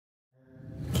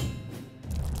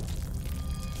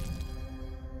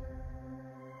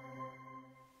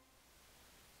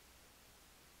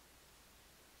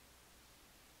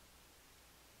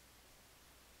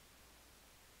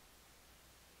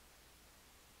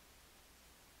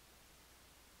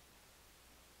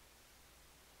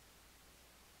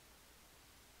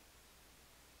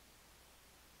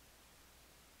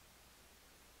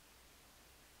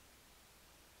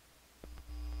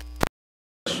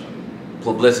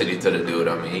publicity to the dude.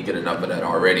 I mean, he get enough of that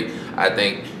already. I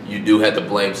think you do have to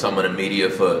blame some of the media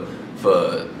for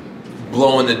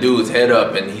blowing the dude's head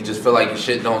up, and he just feel like his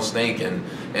shit don't stink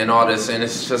and all this. And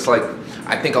it's just like,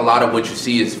 I think a lot of what you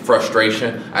see is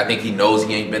frustration. I think he knows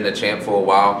he ain't been the champ for a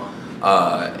while,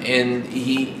 and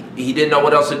he didn't know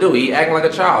what else to do. He acting like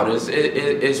a child.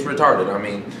 It's retarded. I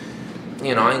mean,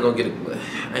 you know, I ain't gonna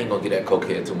get that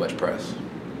Cokehead too much press.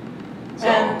 So,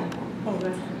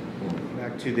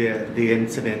 back to the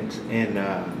incident in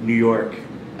New York,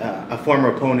 a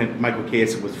former opponent, Michael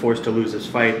Chiesa, was forced to lose his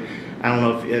fight. I don't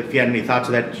know if you had any thoughts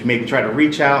of that. Did you maybe try to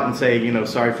reach out and say, you know,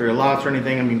 sorry for your loss or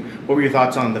anything? I mean, what were your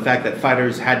thoughts on the fact that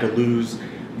fighters had to lose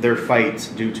their fights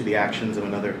due to the actions of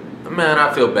another? Man,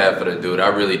 I feel bad for the dude. I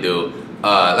really do.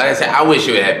 Like I said, I wish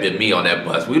it had been me on that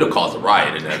bus. We'd have caused a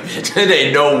riot in that bitch. There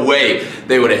ain't no way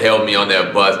they would have held me on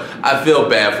that bus. I feel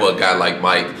bad for a guy like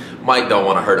Mike. Mike don't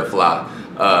want to hurt a fly.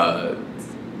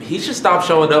 He should stop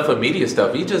showing up for media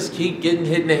stuff. He just keep getting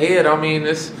hit in the head. I mean,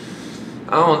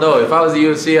 I don't know. If I was the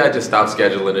UFC, I'd just stop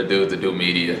scheduling a dude to do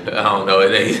media. I don't know.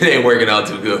 It ain't working out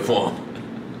too good for him.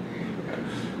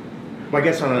 Well, I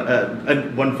guess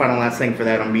on one final last thing for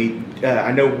that on me,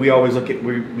 I know we always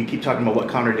we keep talking about what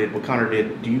Conor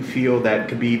did. Do you feel that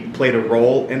Khabib played a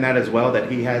role in that as well?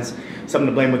 That he has something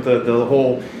to blame with the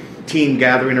whole team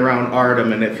gathering around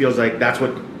Artem, and it feels like that's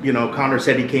what, you know, Conor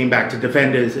said he came back to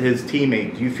defend his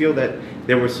teammate. Do you feel that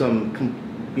there was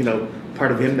some, you know,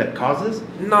 part of him that causes?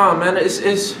 Nah, man, that's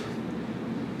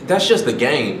just the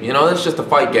game, you know. That's just the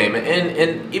fight game,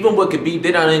 and even what Khabib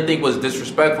did, I didn't think was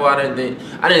disrespectful. I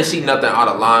didn't see nothing out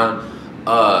of line.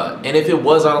 And if it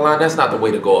was out of line, that's not the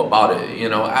way to go about it. You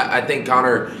know, I think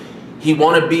Conor, he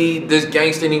want to be this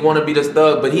gangster and he want to be this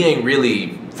thug, but he ain't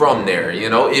really from there. You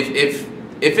know, if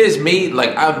it's me,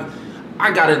 like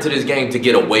I got into this game to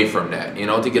get away from that. You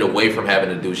know, to get away from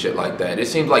having to do shit like that. It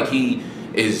seems like he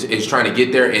is trying to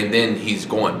get there, and then he's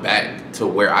going back to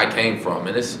where I came from,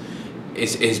 and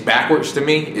it's backwards to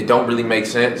me. It don't really make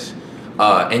sense.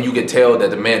 And you can tell that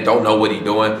the man don't know what he's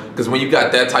doing, because when you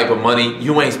got that type of money,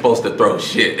 you ain't supposed to throw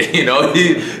shit. You know,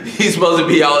 he's supposed to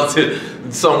be out to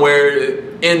somewhere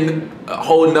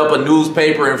holding up a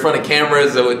newspaper in front of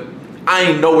cameras. So I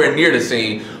ain't nowhere near the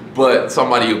scene, but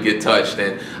somebody will get touched.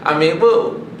 And I mean,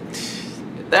 well,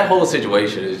 that whole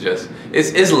situation is just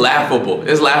it's laughable.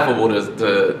 It's laughable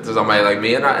to somebody like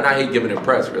me, and I hate giving him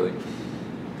press, really.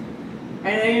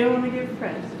 I know you don't want to give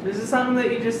press. This is something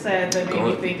that you just said that made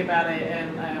me think about it,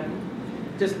 and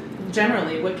just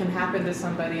generally what can happen to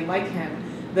somebody like him,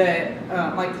 that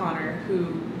like Conor,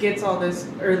 who gets all this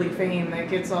early fame, that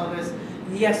gets all this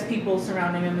people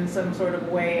surrounding him in some sort of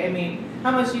way. I mean,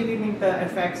 how much do you think that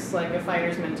affects like a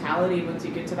fighter's mentality once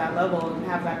you get to that level and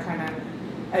have that kind of,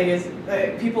 I guess,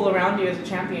 people around you as a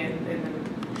champion? And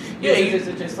does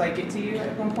it just like get to you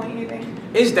at one point, you think?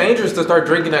 It's dangerous to start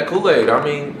drinking that Kool-Aid. I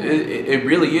mean, it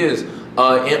really is.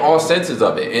 In all senses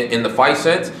of it. In the fight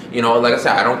sense, you know, like I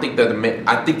said, I don't think that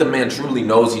I think the man truly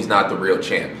knows he's not the real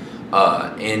champ.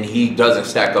 And he doesn't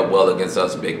stack up well against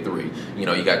us big three. You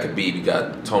know, you got Khabib, you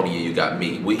got Tony, and you got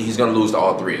me. He's going to lose to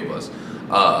all three of us.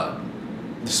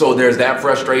 So there's that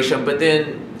frustration. But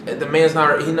then the man's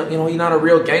not, he's not a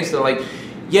real gangster. Like,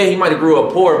 yeah, he might have grew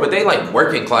up poor, but they like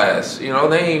working class. You know,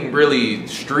 they ain't really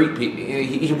street people.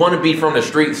 He want to be from the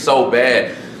streets so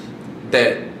bad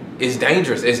that it's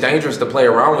dangerous. It's dangerous to play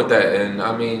around with that. And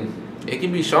I mean, it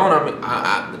can be shown. I mean,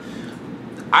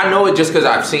 I know it just because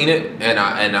I've seen it, and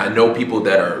I know people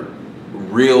that are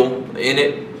real in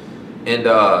it.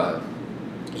 And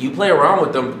you play around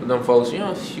with them folks, you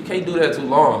know, you can't do that too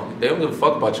long. They don't give a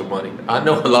fuck about your money. I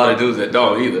know a lot of dudes that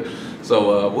don't either.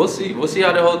 So we'll see. We'll see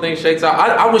how the whole thing shakes out.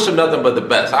 I wish him nothing but the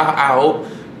best. I hope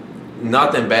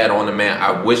nothing bad on the man.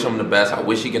 I wish him the best. I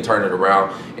wish he can turn it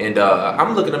around. And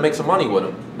I'm looking to make some money with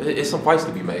him. It's some fights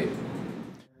to be made.